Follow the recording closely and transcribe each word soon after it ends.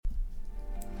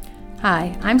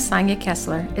Hi, I'm Sonia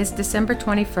Kessler. It's December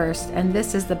 21st, and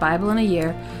this is the Bible in a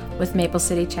Year with Maple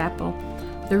City Chapel.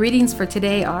 The readings for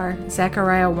today are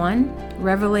Zechariah 1,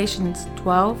 Revelations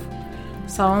 12,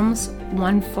 Psalms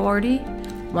 140,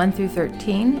 1 through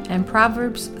 13, and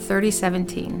Proverbs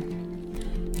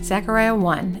 30:17. Zechariah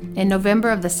 1. In November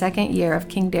of the second year of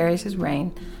King Darius'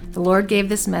 reign, the Lord gave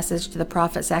this message to the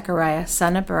prophet Zechariah,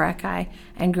 son of Berechiah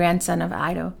and grandson of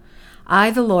Iddo. I,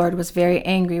 the Lord, was very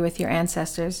angry with your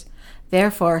ancestors.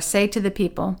 Therefore say to the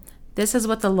people, this is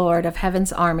what the Lord of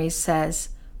heaven's armies says.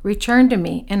 Return to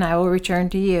me, and I will return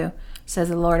to you, says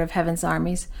the Lord of heaven's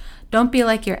armies. Don't be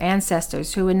like your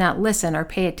ancestors who would not listen or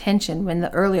pay attention when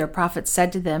the earlier prophets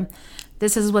said to them,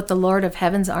 this is what the Lord of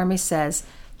heaven's armies says.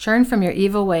 Turn from your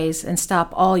evil ways and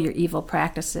stop all your evil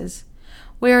practices.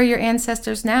 Where are your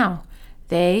ancestors now?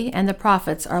 They and the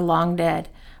prophets are long dead.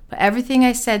 But everything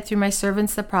I said through my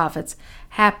servants the prophets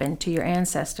happened to your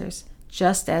ancestors,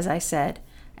 just as I said.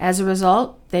 As a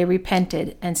result, they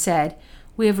repented and said,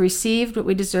 we have received what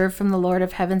we deserve from the Lord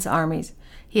of heaven's armies.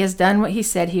 He has done what he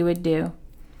said he would do.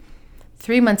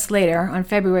 3 months later, on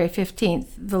February 15th,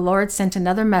 the Lord sent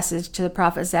another message to the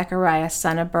prophet Zechariah,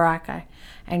 son of Berechiah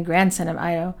and grandson of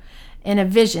Iddo. In a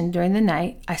vision during the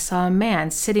night, I saw a man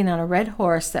sitting on a red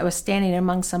horse that was standing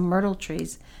among some myrtle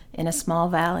trees in a small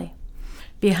valley.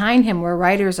 Behind him were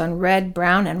riders on red,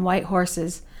 brown, and white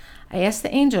horses. I asked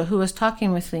the angel who was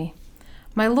talking with me,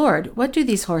 my Lord, what do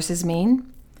these horses mean?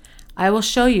 I will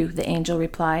show you, the angel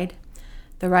replied.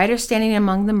 The rider standing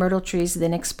among the myrtle trees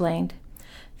then explained,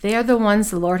 they are the ones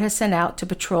the Lord has sent out to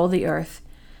patrol the earth.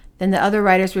 Then the other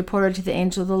riders reported to the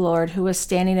angel of the Lord who was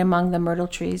standing among the myrtle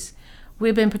trees, we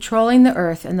have been patrolling the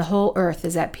earth, and the whole earth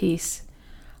is at peace.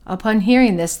 Upon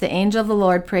hearing this, the angel of the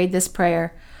Lord prayed this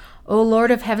prayer, O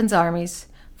Lord of heaven's armies,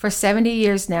 for 70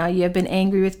 years now you have been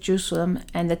angry with Jerusalem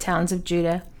and the towns of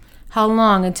Judah. How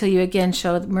long until you again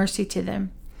show mercy to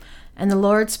them? And the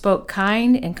Lord spoke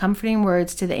kind and comforting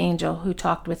words to the angel who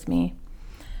talked with me.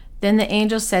 Then the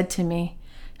angel said to me,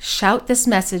 shout this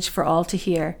message for all to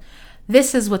hear.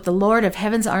 This is what the Lord of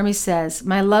heaven's armies says.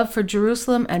 My love for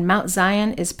Jerusalem and Mount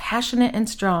Zion is passionate and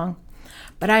strong.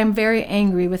 But I am very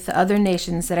angry with the other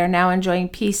nations that are now enjoying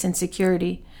peace and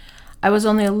security. I was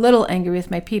only a little angry with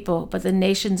my people, but the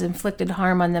nations inflicted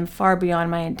harm on them far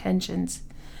beyond my intentions.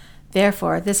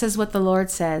 Therefore, this is what the Lord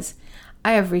says.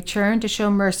 I have returned to show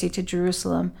mercy to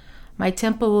Jerusalem. My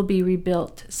temple will be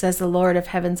rebuilt, says the Lord of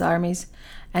heaven's armies,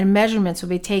 and measurements will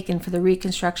be taken for the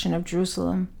reconstruction of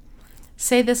Jerusalem.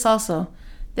 Say this also.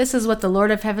 This is what the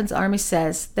Lord of heaven's armies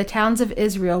says. The towns of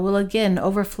Israel will again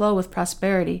overflow with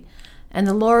prosperity, and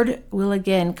the Lord will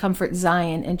again comfort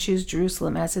Zion and choose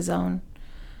Jerusalem as his own.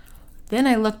 Then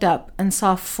I looked up and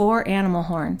saw 4 animal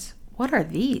horns. What are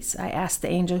these? I asked the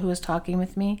angel who was talking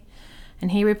with me.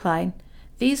 And he replied,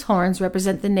 these horns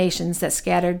represent the nations that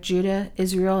scattered Judah,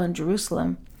 Israel, and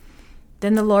Jerusalem.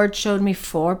 Then the Lord showed me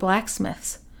 4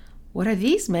 blacksmiths. What are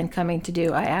these men coming to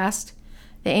do? I asked.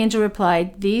 The angel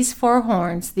replied, these 4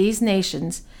 horns, these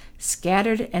nations,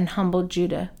 scattered and humbled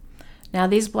Judah. Now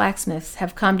these blacksmiths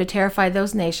have come to terrify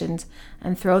those nations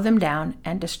and throw them down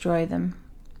and destroy them.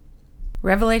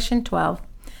 Revelation 12.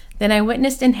 Then I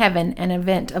witnessed in heaven an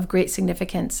event of great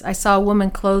significance. I saw a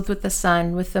woman clothed with the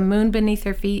sun, with the moon beneath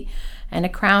her feet, and a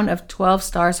crown of 12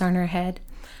 stars on her head.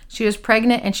 She was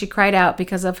pregnant, and she cried out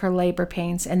because of her labor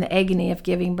pains and the agony of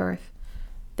giving birth.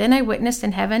 Then I witnessed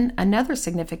in heaven another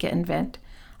significant event.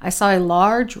 I saw a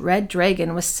large red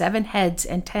dragon with 7 heads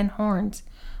and 10 horns,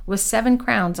 with 7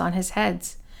 crowns on his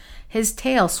heads. His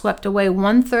tail swept away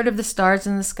 1/3 of the stars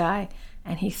in the sky,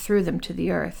 and he threw them to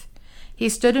the earth. He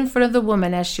stood in front of the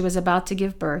woman as she was about to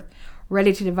give birth,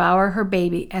 ready to devour her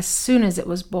baby as soon as it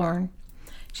was born.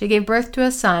 She gave birth to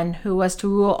a son who was to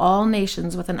rule all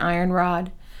nations with an iron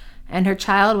rod, and her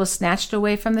child was snatched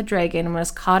away from the dragon and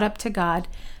was caught up to God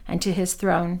and to his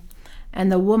throne.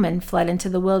 And the woman fled into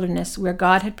the wilderness where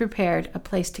God had prepared a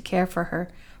place to care for her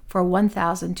for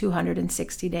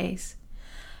 1,260 days.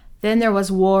 Then there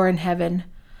was war in heaven.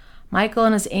 Michael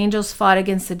and his angels fought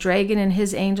against the dragon and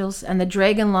his angels, and the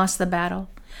dragon lost the battle,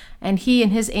 and he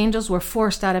and his angels were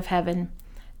forced out of heaven.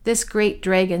 This great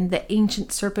dragon, the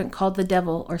ancient serpent called the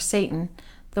devil, or Satan,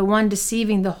 the one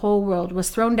deceiving the whole world, was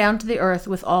thrown down to the earth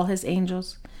with all his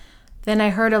angels. Then I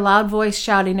heard a loud voice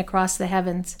shouting across the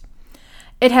heavens,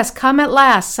 it has come at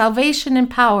last, salvation and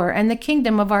power, and the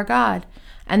kingdom of our God,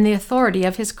 and the authority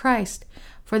of his Christ.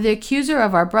 For the accuser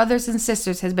of our brothers and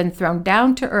sisters has been thrown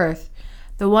down to earth,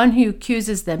 the one who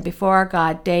accuses them before our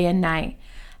God day and night.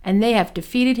 And they have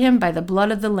defeated him by the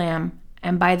blood of the Lamb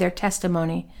and by their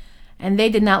testimony. And they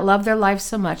did not love their lives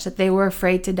so much that they were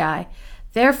afraid to die.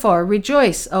 Therefore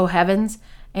rejoice, O heavens,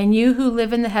 And you who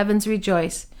live in the heavens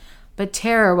rejoice. But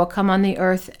terror will come on the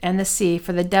earth and the sea,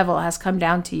 for the devil has come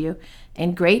down to you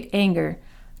in great anger,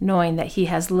 knowing that he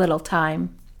has little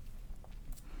time."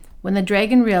 When the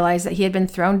dragon realized that he had been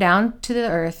thrown down to the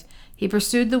earth, he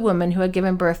pursued the woman who had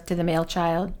given birth to the male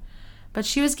child. But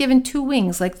she was given 2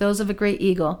 wings like those of a great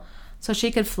eagle, so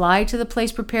she could fly to the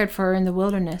place prepared for her in the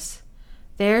wilderness.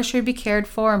 There she would be cared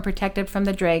for and protected from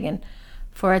the dragon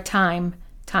for a time,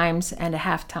 times, and a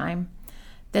half time.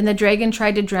 Then the dragon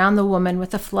tried to drown the woman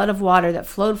with a flood of water that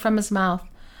flowed from his mouth.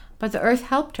 But the earth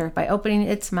helped her by opening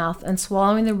its mouth and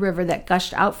swallowing the river that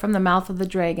gushed out from the mouth of the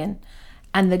dragon.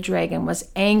 And the dragon was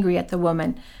angry at the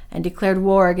woman and declared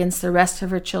war against the rest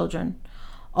of her children,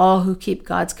 all who keep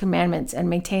God's commandments and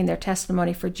maintain their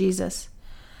testimony for Jesus.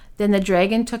 Then the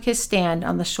dragon took his stand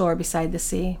on the shore beside the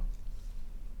sea.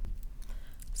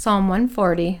 Psalm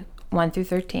 140,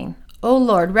 1-13. O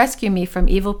Lord, rescue me from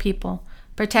evil people.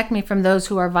 Protect me from those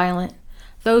who are violent,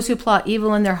 those who plot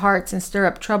evil in their hearts and stir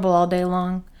up trouble all day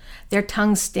long. Their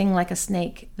tongues sting like a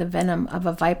snake. The venom of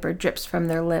a viper drips from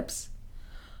their lips.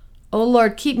 O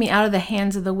Lord, keep me out of the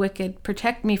hands of the wicked.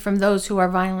 Protect me from those who are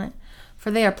violent,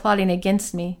 for they are plotting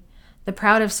against me. The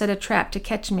proud have set a trap to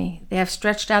catch me. They have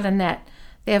stretched out a net.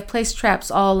 They have placed traps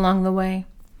all along the way.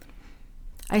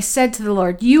 I said to the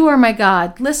Lord, "You are my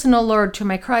God. Listen, O Lord, to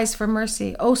my cries for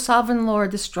mercy. O sovereign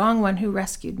Lord, the strong one who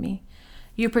rescued me.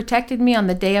 You protected me on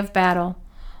the day of battle.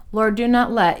 Lord, do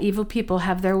not let evil people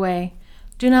have their way.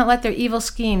 Do not let their evil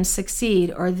schemes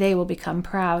succeed, or they will become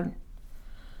proud.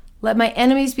 Let my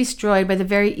enemies be destroyed by the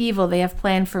very evil they have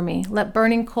planned for me. Let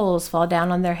burning coals fall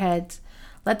down on their heads.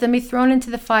 Let them be thrown into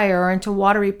the fire or into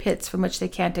watery pits from which they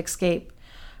can't escape.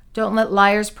 Don't let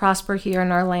liars prosper here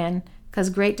in our land, cause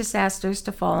great disasters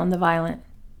to fall on the violent.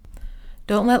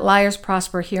 Don't let liars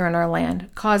prosper here in our land,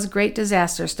 cause great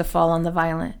disasters to fall on the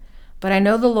violent. But I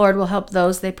know the Lord will help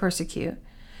those they persecute.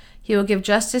 He will give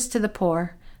justice to the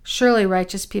poor. Surely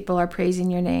righteous people are praising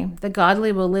your name. The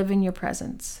godly will live in your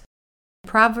presence.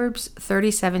 Proverbs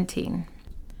 30:17.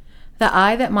 The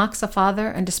eye that mocks a father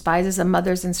and despises a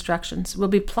mother's instructions will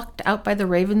be plucked out by the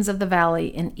ravens of the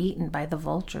valley and eaten by the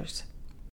vultures.